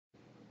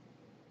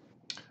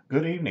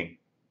Good evening.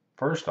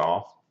 First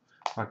off,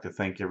 I'd like to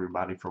thank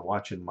everybody for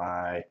watching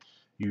my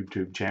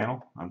YouTube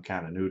channel. I'm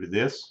kind of new to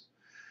this,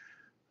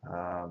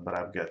 but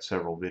I've got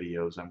several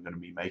videos I'm going to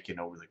be making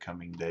over the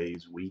coming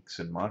days, weeks,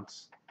 and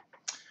months.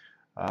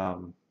 I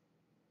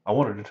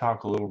wanted to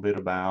talk a little bit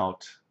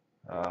about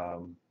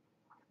um,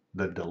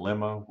 the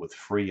dilemma with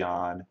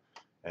Freon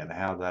and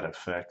how that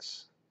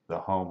affects the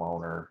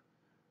homeowner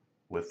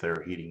with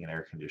their heating and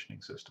air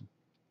conditioning system.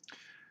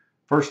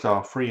 First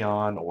off,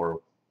 Freon,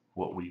 or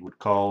what we would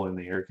call in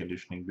the air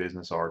conditioning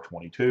business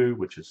R22,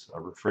 which is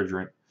a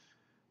refrigerant,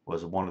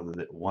 was one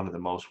of the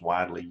most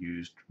widely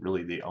used,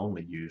 really the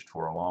only used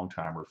for a long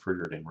time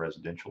refrigerant in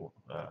residential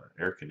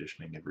air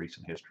conditioning in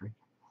recent history.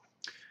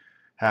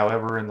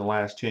 However, in the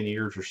last 10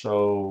 years or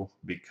so,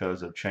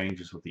 because of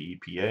changes with the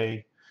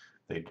EPA,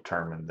 they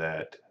determined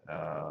that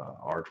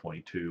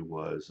R22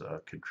 was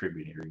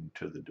contributing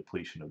to the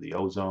depletion of the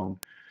ozone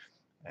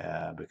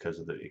because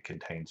it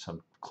contained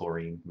some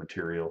chlorine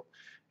material,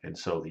 and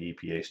so the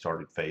EPA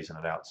started phasing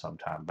it out some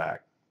time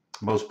back.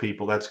 Most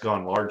people, that's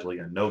gone largely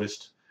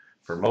unnoticed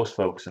for most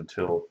folks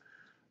until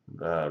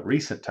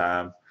recent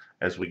time,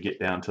 as we get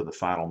down to the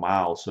final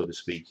mile, so to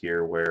speak,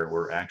 here, where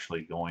we're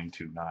actually going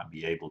to not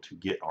be able to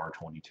get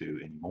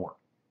R22 anymore.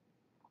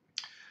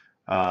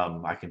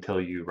 I can tell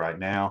you right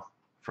now,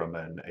 from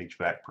an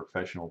HVAC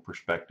professional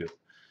perspective,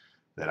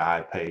 that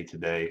I pay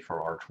today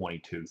for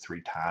R22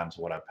 3 times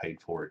what I paid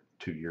for it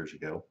 2 years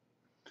ago.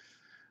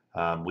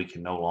 We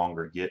can no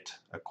longer get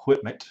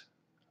equipment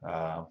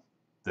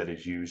that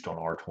is used on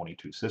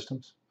R22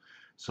 systems.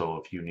 So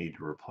if you need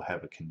to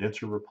have a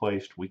condenser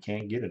replaced, we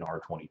can't get an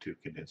R22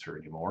 condenser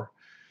anymore.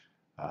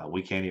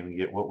 We can't even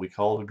get what we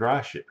call a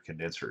dry ship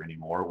condenser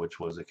anymore, which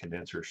was a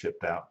condenser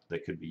shipped out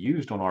that could be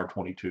used on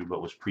R22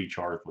 but was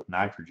pre-charged with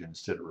nitrogen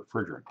instead of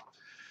refrigerant.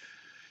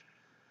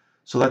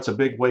 So that's a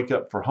big wake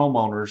up for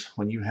homeowners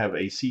when you have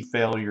AC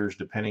failures,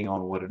 depending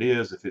on what it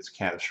is. If it's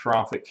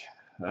catastrophic,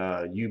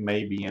 you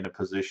may be in a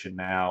position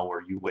now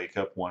where you wake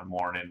up one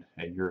morning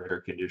and your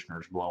air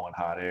conditioner is blowing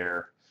hot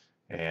air,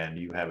 and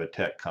you have a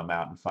tech come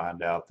out and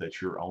find out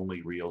that your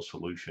only real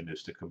solution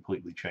is to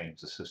completely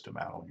change the system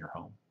out on your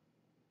home.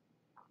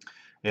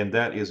 And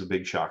that is a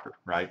big shocker,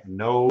 right?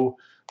 No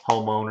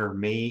homeowner,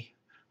 me,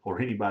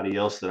 or anybody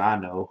else that I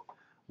know,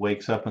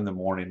 wakes up in the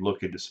morning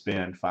looking to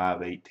spend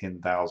 $5,000,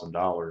 $8,000,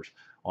 $10,000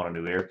 on a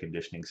new air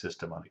conditioning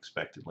system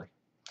unexpectedly.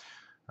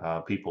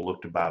 People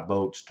look to buy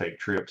boats, take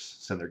trips,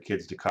 send their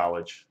kids to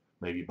college,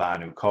 maybe buy a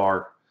new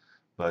car,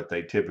 but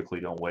they typically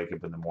don't wake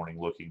up in the morning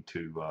looking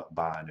to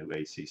buy a new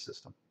AC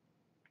system.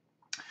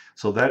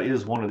 So that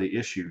is one of the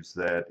issues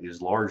that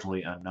is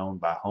largely unknown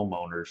by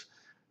homeowners,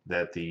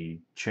 that the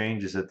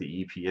changes that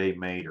the EPA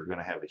made are going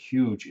to have a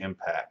huge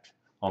impact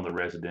on the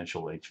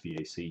residential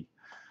HVAC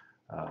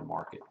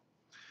market.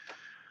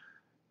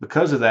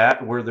 Because of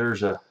that, where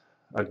there's a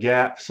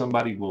gap,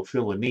 somebody will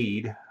fill a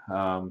need.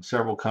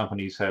 Several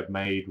companies have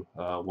made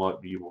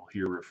what you will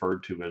hear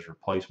referred to as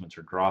replacements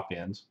or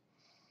drop-ins.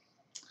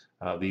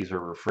 These are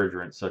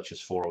refrigerants such as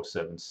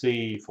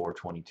 407C,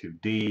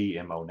 422D,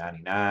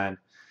 MO99,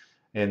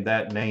 and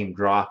that name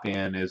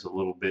drop-in is a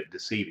little bit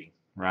deceiving,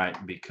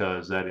 right?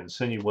 Because that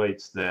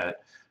insinuates that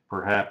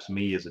perhaps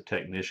me as a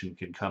technician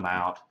can come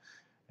out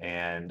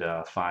and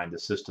find a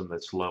system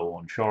that's low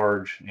on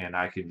charge, and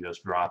I can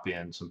just drop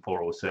in some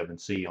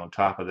 407C on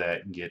top of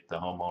that and get the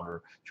homeowner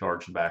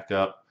charged back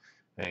up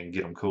and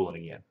get them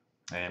cooling again.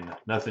 And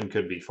nothing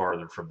could be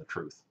farther from the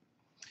truth.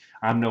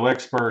 I'm no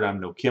expert, I'm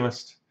no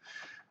chemist,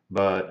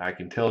 but I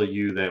can tell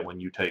you that when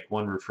you take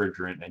one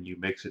refrigerant and you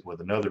mix it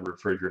with another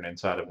refrigerant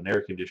inside of an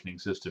air conditioning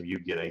system, you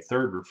get a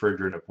third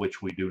refrigerant of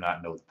which we do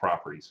not know the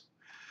properties.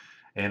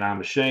 And I'm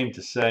ashamed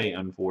to say,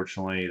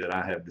 unfortunately, that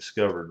I have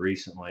discovered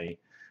recently,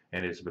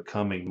 and it's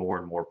becoming more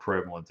and more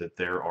prevalent, that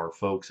there are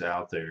folks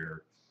out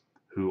there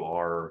who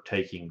are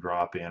taking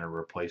drop-in or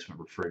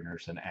replacement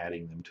refrigerants and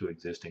adding them to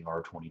existing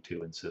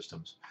R22 in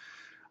systems.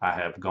 I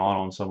have gone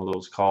on some of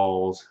those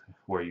calls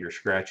where you're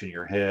scratching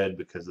your head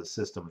because the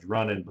system's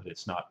running, but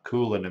it's not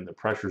cooling and the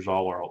pressure's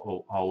all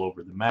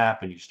over the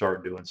map, and you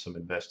start doing some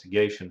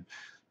investigation,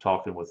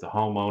 talking with the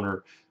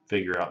homeowner,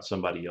 figure out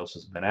somebody else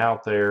has been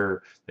out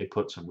there, they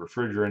put some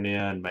refrigerant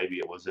in, maybe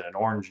it was in an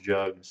orange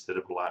jug instead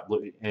of a light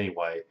blue.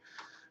 Anyway,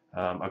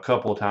 a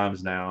couple of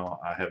times now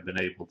I have been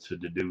able to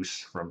deduce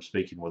from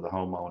speaking with a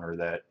homeowner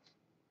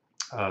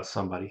that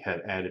somebody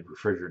had added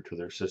refrigerant to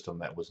their system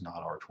that was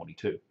not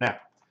R22. Now,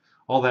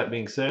 all that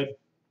being said,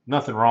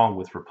 nothing wrong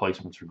with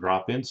replacements or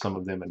drop-ins, some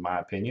of them in my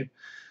opinion.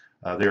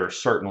 There are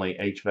certainly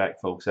HVAC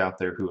folks out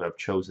there who have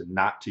chosen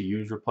not to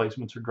use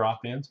replacements or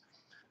drop-ins.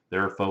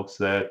 There are folks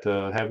that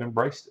have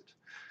embraced it.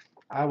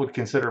 I would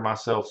consider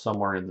myself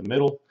somewhere in the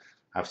middle.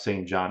 I've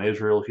seen John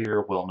Israel here,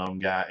 a well-known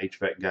guy,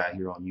 HVAC guy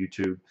here on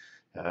YouTube.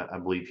 I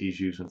believe he's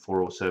using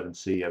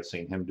 407C. I've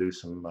seen him do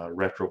some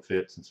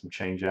retrofits and some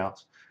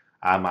changeouts.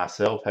 I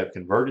myself have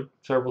converted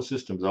several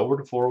systems over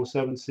to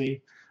 407C.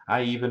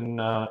 I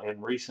even,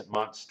 in recent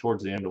months,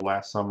 towards the end of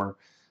last summer,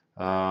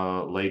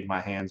 laid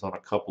my hands on a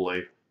couple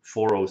of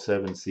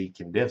 407C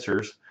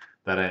condensers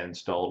that I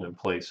installed in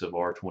place of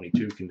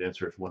R22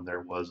 condensers when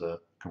there was a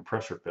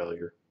compressor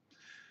failure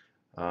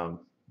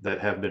that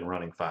have been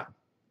running fine.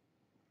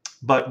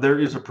 But there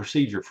is a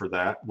procedure for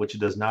that, which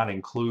does not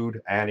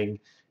include adding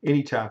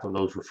any type of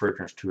those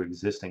refrigerants to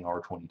existing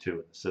R22 in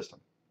the system.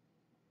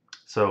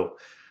 So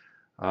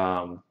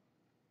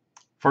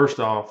first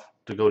off,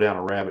 to go down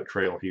a rabbit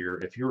trail here,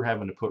 if you're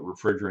having to put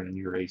refrigerant in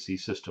your AC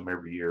system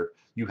every year,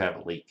 you have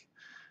a leak.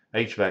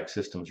 HVAC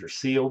systems are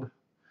sealed.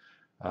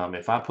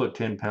 If I put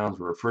 10 pounds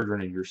of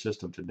refrigerant in your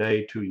system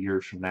today, 2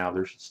 years from now,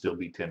 there should still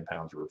be 10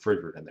 pounds of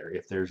refrigerant in there.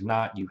 If there's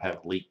not, you have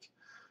a leak.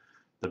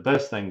 The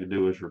best thing to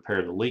do is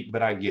repair the leak,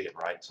 but I get it,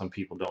 right? Some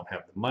people don't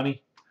have the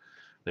money.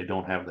 They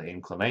don't have the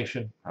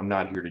inclination. I'm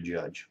not here to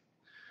judge.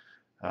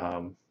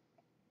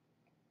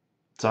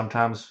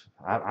 Sometimes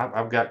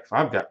I've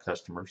got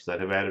customers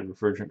that have added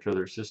refrigerant to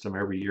their system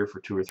every year for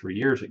 2 or 3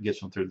 years. It gets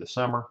them through the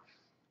summer,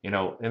 you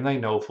know, and they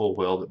know full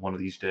well that one of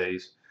these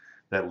days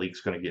that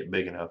leak's going to get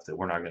big enough that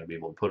we're not going to be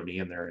able to put it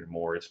in there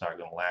anymore. It's not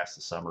going to last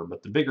the summer.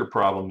 But the bigger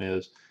problem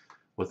is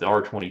with the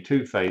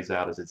R22 phase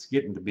out is it's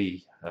getting to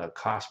be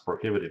cost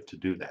prohibitive to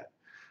do that.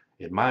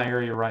 In my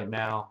area right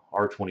now,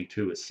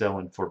 R22 is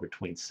selling for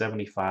between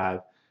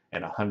 $75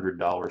 and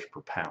 $100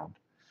 per pound.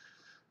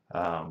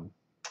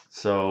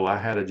 So I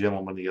had a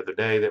gentleman the other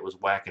day that was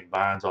whacking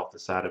vines off the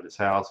side of his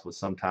house with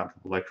some type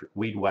of electric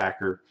weed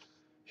whacker,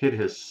 hit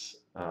his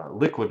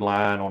liquid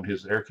line on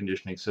his air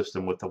conditioning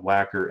system with the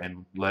whacker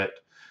and let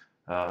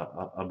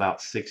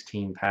about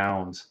 16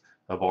 pounds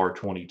of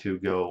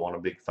R22 go on a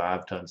big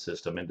 5-ton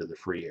system into the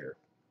free air.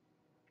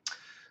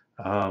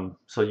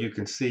 So you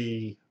can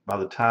see by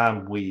the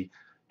time we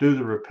do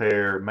the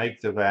repair,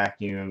 make the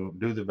vacuum,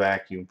 do the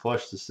vacuum,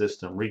 flush the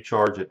system,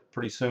 recharge it,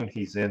 pretty soon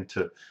he's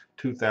into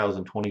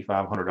 $2,000,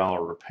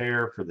 $2,500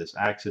 repair for this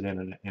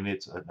accident, and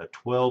it's a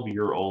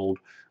 12-year-old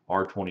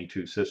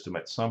R22 system.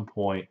 At some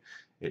point,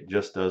 it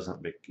just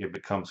doesn't, it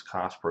becomes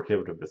cost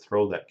prohibitive to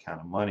throw that kind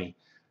of money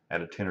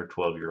at a 10 or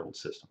 12-year-old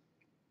system.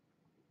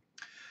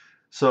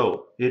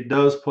 So it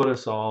does put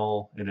us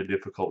all in a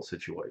difficult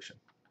situation.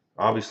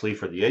 Obviously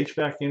for the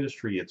HVAC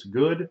industry, it's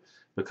good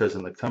because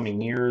in the coming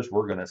years,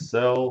 we're going to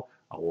sell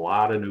a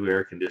lot of new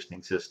air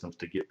conditioning systems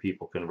to get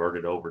people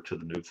converted over to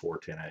the new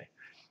 410A.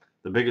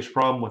 The biggest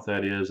problem with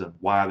that is, and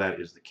why that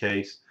is the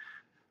case,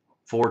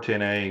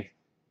 410A,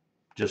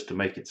 just to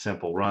make it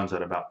simple, runs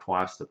at about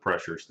twice the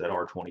pressures that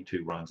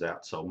R22 runs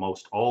out. So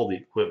most all the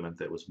equipment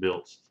that was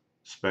built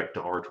spec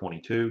to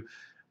R22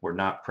 were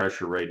not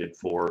pressure rated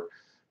for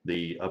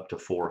the up to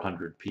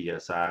 400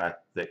 PSI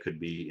that could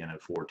be in a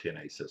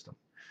 410A system.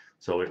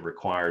 So it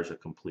requires a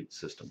complete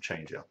system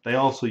changeout. They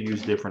also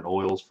use different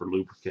oils for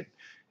lubricant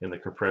in the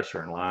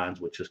compressor and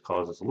lines, which just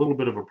causes a little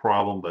bit of a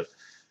problem, but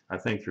I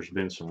think there's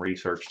been some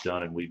research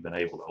done and we've been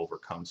able to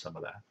overcome some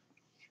of that.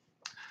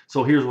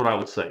 So here's what I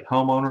would say.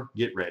 Homeowner,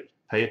 get ready.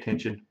 Pay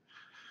attention.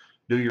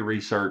 Do your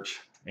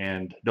research,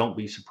 and don't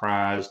be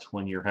surprised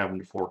when you're having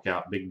to fork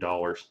out big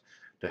dollars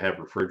to have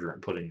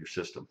refrigerant put in your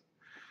system.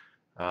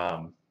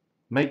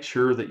 Make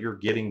sure that you're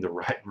getting the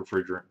right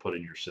refrigerant put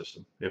in your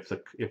system. If the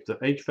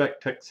HVAC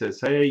tech says,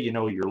 hey, you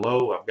know, you're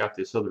low, I've got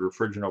this other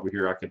refrigerant over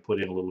here I can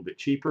put in a little bit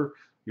cheaper,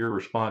 your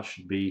response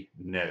should be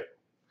no.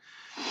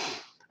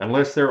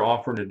 Unless they're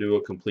offering to do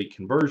a complete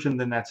conversion,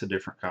 then that's a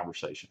different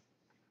conversation.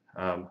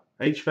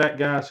 HVAC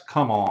guys,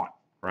 come on,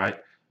 right?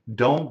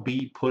 Don't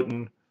be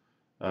putting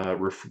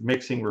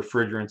mixing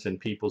refrigerants in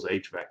people's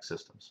HVAC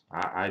systems.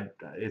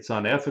 It's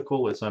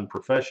unethical, it's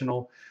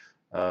unprofessional.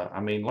 I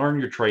mean, learn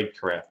your trade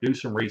craft, do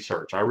some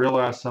research. I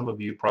realize some of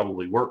you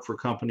probably work for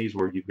companies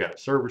where you've got a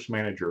service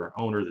manager or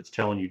owner that's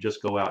telling you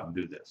just go out and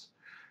do this.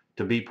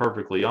 To be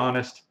perfectly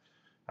honest,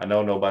 I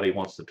know nobody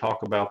wants to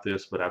talk about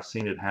this, but I've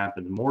seen it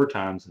happen more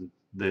times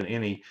than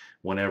any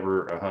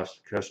whenever a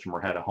customer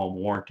had a home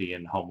warranty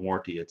and home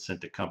warranty had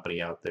sent a company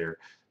out there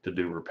to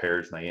do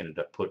repairs and they ended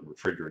up putting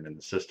refrigerant in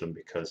the system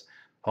because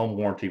home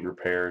warranty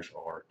repairs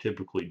are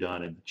typically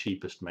done in the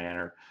cheapest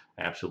manner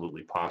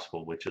absolutely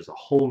possible, which is a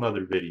whole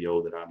nother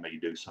video that I may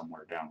do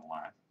somewhere down the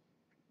line.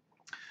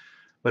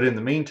 But in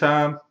the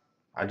meantime,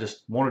 I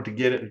just wanted to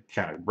get it,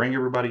 kind of bring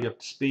everybody up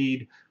to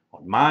speed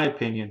on my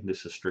opinion.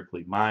 This is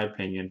strictly my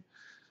opinion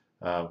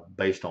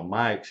based on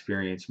my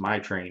experience, my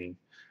training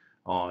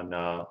on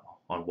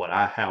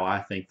how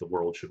I think the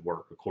world should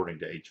work according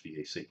to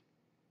HVAC.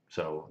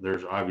 So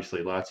there's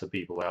obviously lots of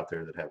people out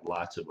there that have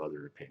lots of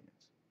other opinions.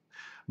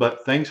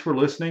 But thanks for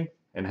listening,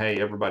 and hey,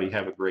 everybody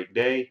have a great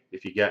day.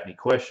 If you got any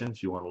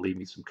questions, you want to leave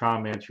me some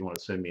comments, you want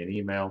to send me an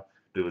email,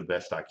 do the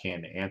best I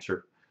can to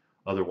answer.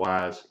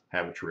 Otherwise,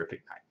 have a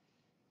terrific night.